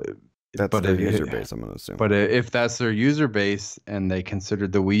 But that's their user base, I'm going to assume. But if that's their user base and they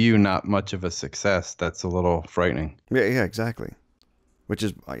considered the Wii U not much of a success, that's a little frightening. Yeah, exactly. Which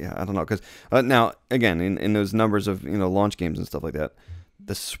is, yeah, I don't know. Because now, again, in those numbers of, you know, launch games and stuff like that,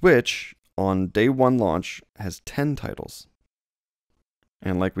 the Switch on day one launch has 10 titles.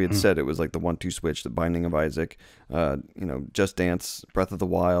 And like we had said, it was like the 1-2 switch, the Binding of Isaac, you know, Just Dance, Breath of the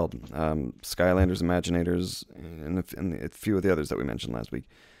Wild, Skylanders, Imaginators, and a few of the others that we mentioned last week.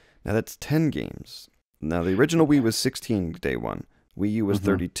 Now that's 10 games. Now the original Wii was 16 day one. Wii U was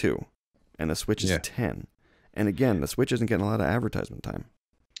 32. And the Switch is 10. And again, the Switch isn't getting a lot of advertisement time.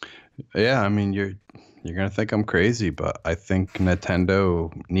 Yeah, I mean, you're going to think I'm crazy, but I think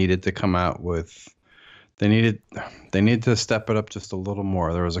Nintendo needed to come out with... They needed to step it up just a little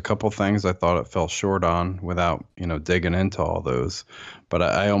more. There was a couple things I thought it fell short on without, you know, digging into all those. But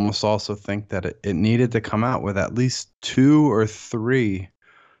I almost also think that it needed to come out with at least 2 or 3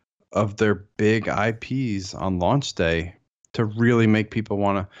 of their big IPs on launch day to really make people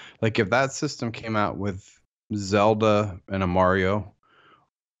want to, like, if that system came out with Zelda and a Mario,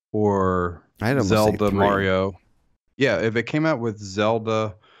 or Zelda Mario. Yeah, if it came out with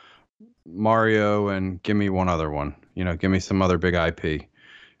Zelda, Mario, and give me one other one. You know, give me some other big IP.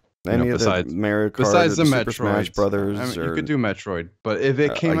 Besides Mario Kart, besides the Super Metroid, Smash Brothers, I mean, or you could do Metroid, but if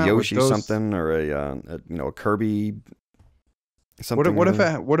it came a out Yoshi with those, something, or a Kirby something. What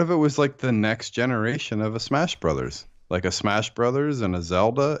if it was like the next generation of a Smash Brothers, like a Smash Brothers and a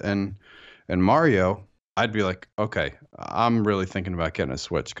Zelda and Mario? I'd be like, okay, I'm really thinking about getting a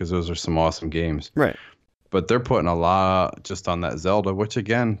Switch because those are some awesome games. Right. But they're putting a lot just on that Zelda, which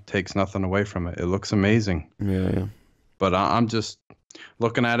again takes nothing away from it. It looks amazing. Yeah. But I'm just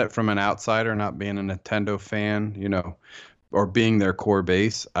looking at it from an outsider, not being a Nintendo fan, you know, or being their core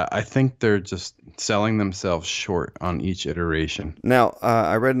base. I think they're just selling themselves short on each iteration. Now,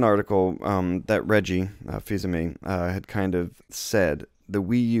 I read an article that Reggie Fils-Aimé had kind of said the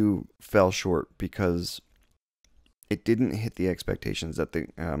Wii U fell short because it didn't hit the expectations that the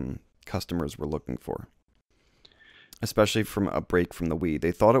customers were looking for. Especially from a break from the Wii.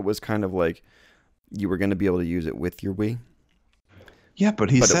 They thought it was kind of like you were going to be able to use it with your Wii. Yeah,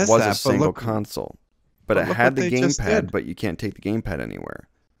 but it was a single console. But it had the gamepad, but you can't take the gamepad anywhere.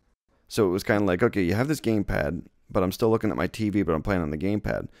 So it was kind of like, okay, you have this gamepad, but I'm still looking at my TV, but I'm playing on the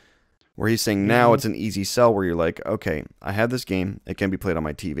gamepad. Where he's saying now it's an easy sell where you're like, okay, I have this game. It can be played on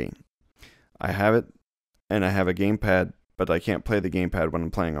my TV. I have it, and I have a gamepad, but I can't play the gamepad when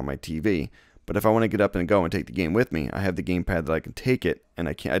I'm playing on my TV. But if I want to get up and go and take the game with me, I have the gamepad that I can take it, and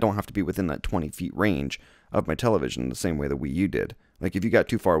I don't have to be within that 20 feet range of my television the same way the Wii U did. Like if you got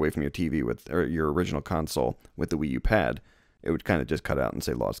too far away from your TV or your original console with the Wii U pad, it would kind of just cut out and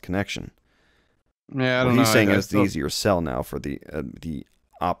say lost connection. Yeah, I don't know. He's saying it's an easier sell now for the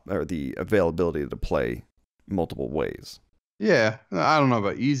availability to play multiple ways. Yeah, I don't know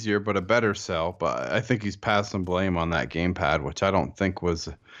about easier, but a better sell. But I think he's passing blame on that gamepad, which I don't think was.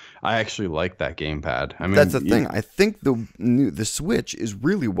 I actually like that gamepad. I mean, that's the thing. I think the Switch is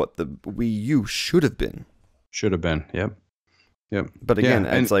really what the Wii U should have been. Should have been. Yep. But again,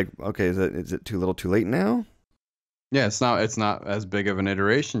 it's like, okay, is it too little, too late now? Yeah, it's not as big of an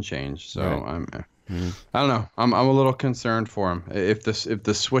iteration change. So right. I don't know. I'm a little concerned for him. If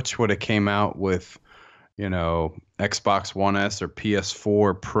the Switch would have came out with, you know, Xbox One S or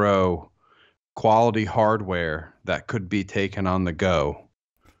PS4 Pro quality hardware that could be taken on the go,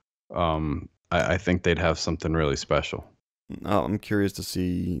 I think they'd have something really special. I'm curious to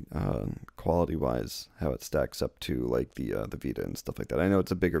see quality-wise how it stacks up to like the Vita and stuff like that. I know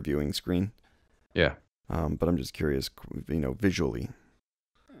it's a bigger viewing screen. Yeah. But I'm just curious, you know, visually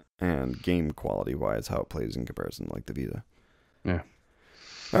and game quality-wise how it plays in comparison to like the Vita. Yeah.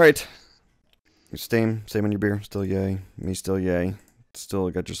 All right. Same on your beer. Still yay. Me still yay. Still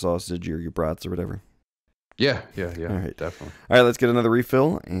got your sausage or your brats or whatever. Yeah. All right. Definitely. All right, let's get another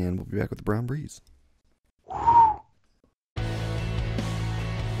refill, and we'll be back with the Brown Breeze.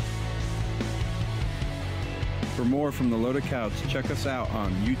 For more from the Loaded Couch, check us out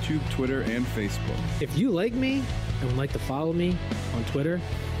on YouTube, Twitter, and Facebook. If you like me and would like to follow me on Twitter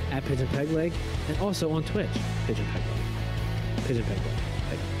at Pigeon Pegleg and also on Twitch, Pigeon Pegleg. Pigeon Pegleg.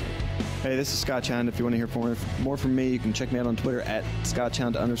 Hey, this is Scotchhound. If you want to hear more from me, you can check me out on Twitter at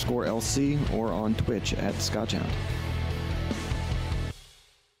Scotchhound_LC or on Twitch at Scotchhound.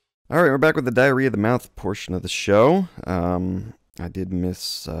 All right, we're back with the Diarrhea of the Mouth portion of the show. I did miss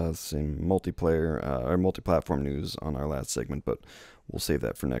some multiplayer or multi-platform news on our last segment, but we'll save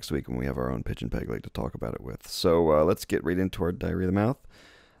that for next week when we have our own Pigeon Peg Leg to talk about it with. So let's get right into our Diarrhea of the Mouth.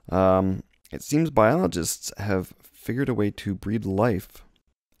 It seems biologists have figured a way to breed a life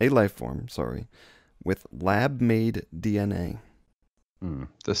form, with lab-made DNA.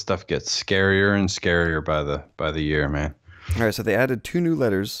 This stuff gets scarier and scarier by the year, man. All right, so they added 2 new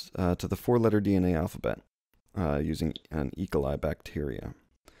letters to the 4-letter DNA alphabet using an E. coli bacteria.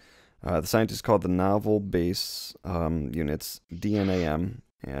 The scientists called the novel base units DNAM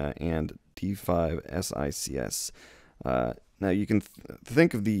and D5SICS. Now, you can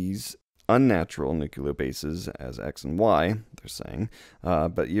think of these unnatural nucleobases as X and Y, they're saying,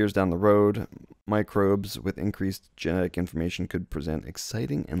 but years down the road, microbes with increased genetic information could present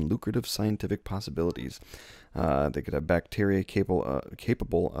exciting and lucrative scientific possibilities. They could have bacteria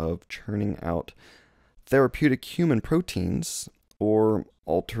capable of churning out therapeutic human proteins or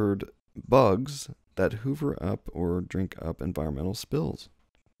altered bugs that hoover up or drink up environmental spills.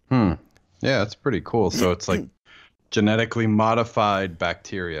 Yeah, that's pretty cool. So it's like genetically modified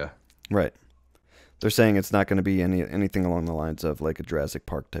bacteria. Right. They're saying it's not going to be anything along the lines of like a Jurassic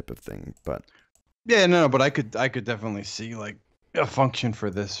Park type of thing, but yeah, no, but I could definitely see like a function for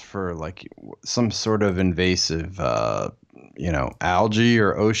this for like some sort of invasive algae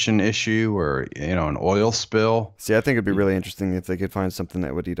or ocean issue or an oil spill. See, I think it'd be really interesting if they could find something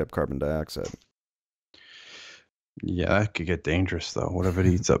that would eat up carbon dioxide. Yeah, that could get dangerous though. What if it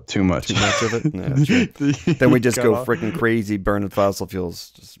eats up too much? Too much of it? No, that's right. Then we just go freaking crazy burning fossil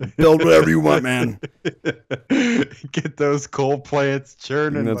fuels. Just build whatever you want, man. Get those coal plants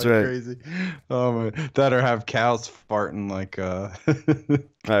churning That's like right. crazy. Oh man, that or have cows farting like Oh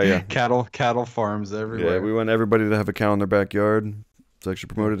yeah, cattle farms everywhere. yeah. We want everybody to have a cow in their backyard. It's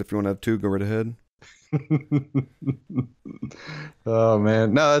actually promoted. If you want to have 2, go right ahead. Oh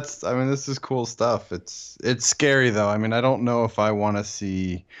man, no, this is cool stuff. It's scary though. I mean, I don't know if I want to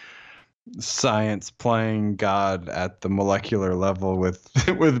see science playing God at the molecular level with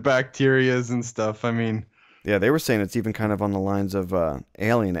bacterias and stuff. I mean, Yeah, they were saying it's even kind of on the lines of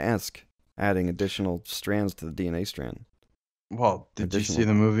Alien-esque, adding additional strands to the DNA strand. well, did you see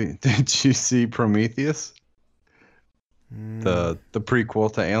the movie? Did you see Prometheus? The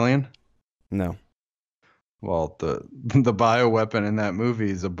prequel to Alien? No. Well, the bioweapon in that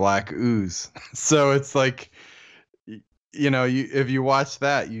movie is a black ooze. So it's like, if you watch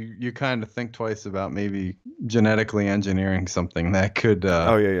that, you kind of think twice about maybe genetically engineering something that could,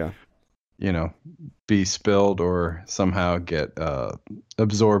 Oh yeah. be spilled or somehow get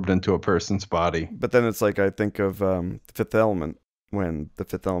absorbed into a person's body. But then it's like I think of the Fifth Element, when the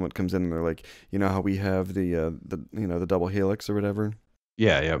Fifth Element comes in and they're like, how we have the double helix or whatever.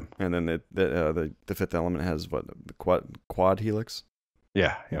 Yeah, yeah, And then the Fifth Element has what, the quad helix?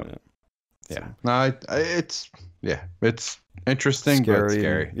 yeah, yeah. So, Yeah. No, it's interesting, but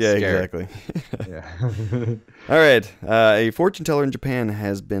scary. Yeah, Scary. exactly. Yeah. All right. A fortune teller in Japan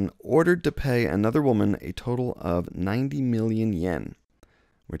has been ordered to pay another woman a total of 90 million yen,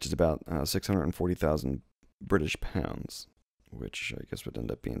 which is about 640,000 British pounds, which I guess would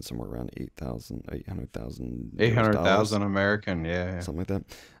end up being somewhere around 800,000 800,000 American, yeah. something like that.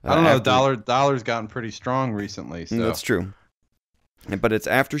 I don't know. Dollar's gotten pretty strong recently. So That's true. But it's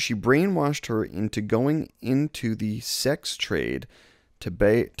after she brainwashed her into going into the sex trade to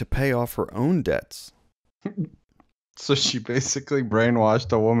pay off her own debts. So she basically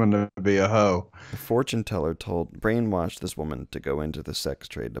brainwashed a woman to be a hoe. The fortune teller brainwashed this woman to go into the sex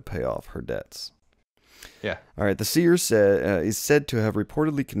trade to pay off her debts. Yeah. All right. The seer is said to have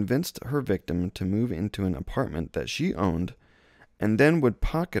reportedly convinced her victim to move into an apartment that she owned and then would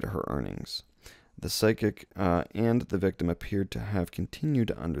pocket her earnings. The psychic and the victim appeared to have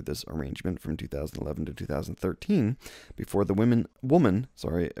continued under this arrangement from 2011 to 2013 before the woman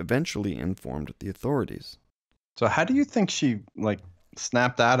eventually informed the authorities. So how do you think she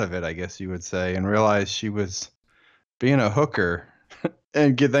snapped out of it, I guess you would say, and realized she was being a hooker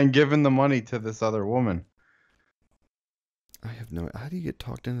and then giving the money to this other woman? I have no. How do you get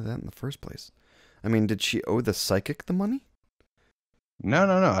talked into that in the first place? I mean, did she owe the psychic the money? No.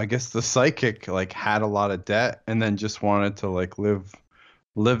 I guess the psychic like had a lot of debt and then just wanted to like live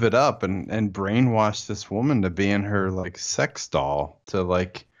it up and brainwash this woman to be in her like sex doll to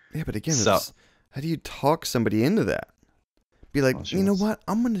like Yeah, but again, so how do you talk somebody into that? Be like, well, you know what?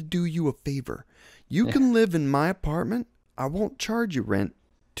 I'm going to do you a favor. You can live in my apartment. I won't charge you rent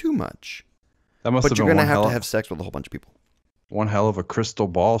too much. that must But have you're been going to have sex with a whole bunch of people. one hell of a crystal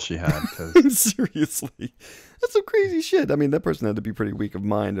ball she had. 'Cause Seriously. That's some crazy shit. I mean, that person had to be pretty weak of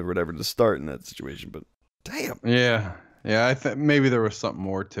mind or whatever to start in that situation, but damn. yeah. I think maybe there was something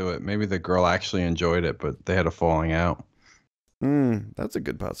more to it. Maybe the girl actually enjoyed it, but they had a falling out. That's a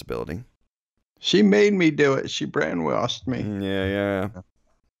good possibility. She made me do it. She brainwashed me. Yeah.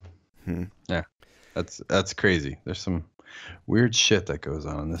 Yeah. That's crazy. There's some weird shit that goes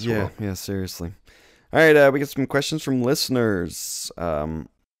on in this world. Yeah, seriously. All right, we get some questions from listeners. Our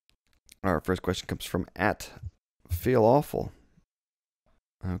first question comes from @feelawful.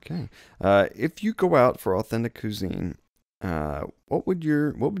 Okay. If you go out for authentic cuisine, what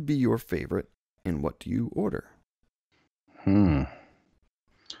would be your favorite, and what do you order?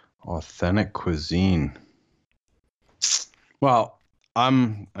 Authentic cuisine. Well, I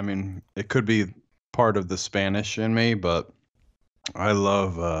mean, it could be part of the Spanish in me, but I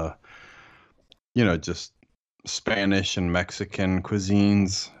love, just Spanish and Mexican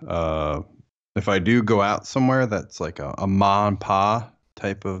cuisines. If I do go out somewhere that's like a ma and pa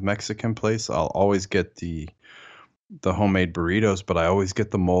type of Mexican place, I'll always get the homemade burritos, but I always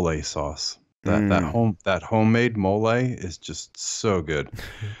get the mole sauce. That homemade mole is just so good.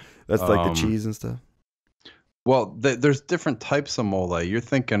 That's like the cheese and stuff. Well, there's different types of mole. You're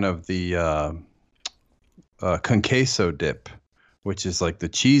thinking of the con queso dip, which is like the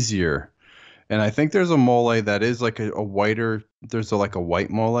cheesier. And I think there's a mole that is like a whiter. There's like a white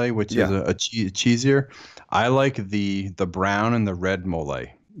mole, which is a cheesier. I like the brown and the red mole,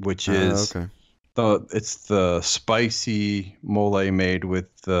 which is it's the spicy mole made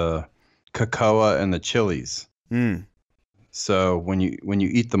with the cocoa and the chilies. So when you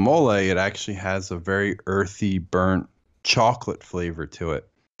eat the mole, it actually has a very earthy, burnt chocolate flavor to it.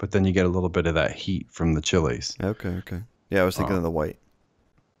 But then you get a little bit of that heat from the chilies. Okay. Yeah, I was thinking of the white.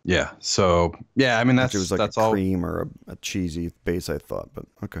 Yeah. So yeah, I mean that's all cream or a cheesy base, I thought, but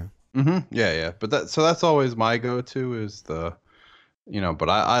okay. Yeah. But that's always my go-to is the, But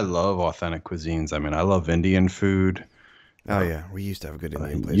I love authentic cuisines. I mean, I love Indian food. Oh yeah, we used to have a good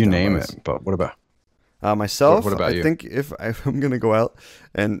Indian place. You name it. But what about myself? What about you? I think if I'm gonna go out,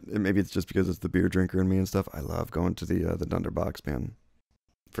 and maybe it's just because it's the beer drinker in me and stuff, I love going to the Dunderbox, man,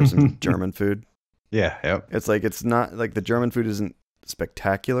 for some German food. Yeah. Yep. It's like it's not like the German food isn't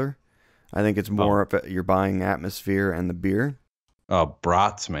spectacular. I think it's more of you're buying atmosphere and the beer. Oh,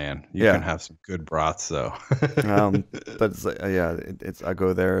 brats, man! You can have some good brats though. But it's like, it's I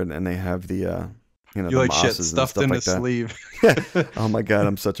go there and they have the you the like shit mosses stuffed and in stuff a like sleeve. Oh my god,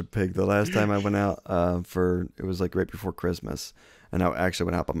 I'm such a pig. The last time I went out it was like right before Christmas, and I actually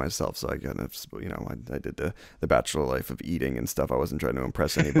went out by myself, so I kind of I did the bachelor life of eating and stuff. I wasn't trying to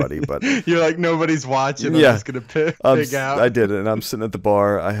impress anybody, but you're like nobody's watching. I'm just gonna pig out. I did it, and I'm sitting at the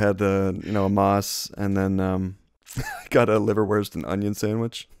bar. I had a moss, and then got a liverwurst and onion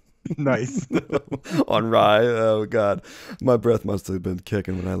sandwich. Nice. On rye. Oh god, my breath must have been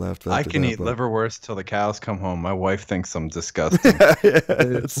kicking when I left. I can eat liverwurst till the cows come home. My wife thinks I'm disgusting.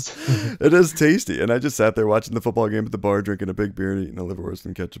 It is tasty, and I just sat there watching the football game at the bar, drinking a big beer and eating a liverwurst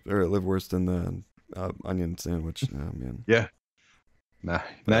and ketchup, or a liverwurst and onion sandwich. Oh man. Yeah. Now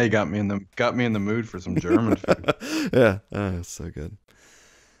you got me in the mood for some German food. Yeah, it's so good.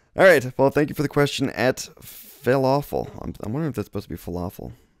 All right. Well, thank you for the question @falafel. I'm wondering if that's supposed to be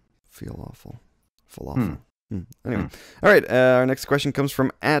falafel. Feel awful. Anyway. All right. Our next question comes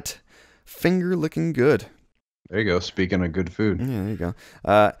from @fingerlicking_good. There you go. Speaking of good food. Yeah, there you go.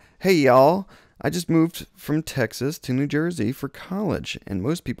 Hey, y'all. I just moved from Texas to New Jersey for college, and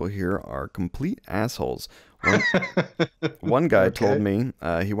most people here are complete assholes. One guy told me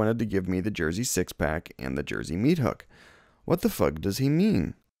he wanted to give me the Jersey six-pack and the Jersey meat hook. What the fuck does he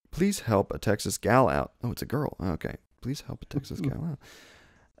mean? Please help a Texas gal out. Oh, it's a girl. Okay. Please help a Texas gal out.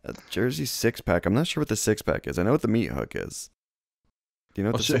 A Jersey six-pack. I'm not sure what the six-pack is. I know what the meat hook is. Do you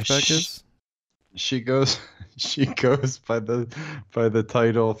know what the six-pack is? She goes by the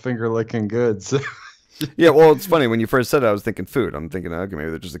title Finger Licking Good. So. Yeah, well, it's funny. When you first said it, I was thinking food. I'm thinking, okay,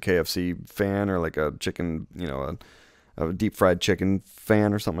 maybe they're just a KFC fan or like a chicken, a deep-fried chicken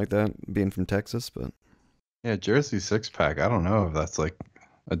fan or something like that, being from Texas. But yeah, Jersey six-pack. I don't know if that's like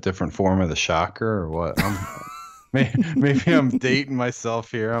a different form of the shocker or what. Maybe I'm dating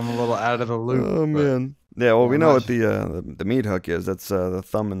myself here. I'm a little out of the loop. Oh man, Yeah, well, we I'm know not what the meat hook is. That's the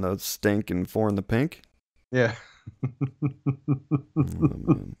thumb in the stink and 4 in the pink. Yeah. Oh,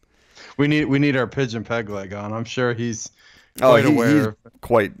 man. We need our pigeon peg leg on. I'm sure he's Oh, quite he's aware.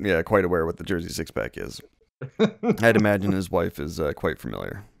 quite aware what the Jersey Six Pack is. I'd imagine his wife is quite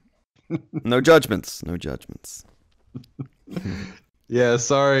familiar. No judgments. No judgments. Yeah,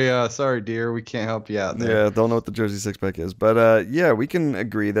 sorry, dear. We can't help you out there. Yeah, don't know what the Jersey Six Pack is, but yeah, we can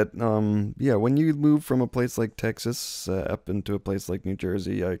agree that yeah, when you move from a place like Texas up into a place like New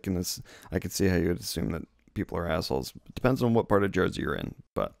Jersey, I can see how you would assume that people are assholes. It depends on what part of Jersey you're in,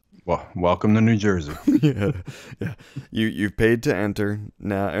 but Well, welcome to New Jersey. yeah. You've paid to enter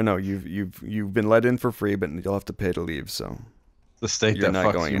now. Or no, you've been let in for free, but you'll have to pay to leave. So The state You're that not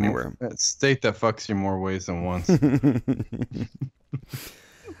fucks going you anywhere. State that fucks you more ways than once.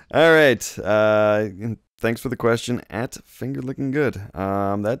 All right. Thanks for the question at Finger Looking Good.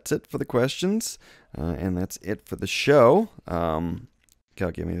 That's it for the questions, and that's it for the show. Cal, you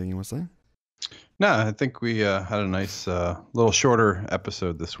have anything you want to say? No, I think we had a nice little shorter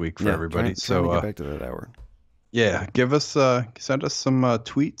episode this week for everybody. Trying to get back to that hour. Yeah, send us some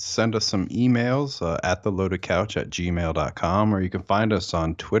tweets, send us some emails at theloadedcouch@gmail.com, or you can find us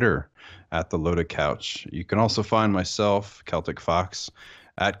on Twitter at theloadedcouch. You can also find myself, Celtic Fox,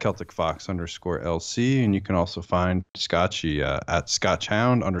 at CelticFox_LC, and you can also find Scotchy at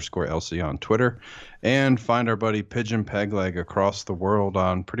ScotchHound_LC on Twitter, and find our buddy Pigeon Pegleg across the world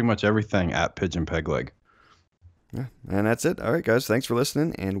on pretty much everything at Pigeon Pegleg. Yeah, and that's it. All right, guys, thanks for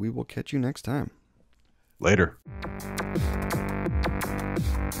listening, and we will catch you next time. Later.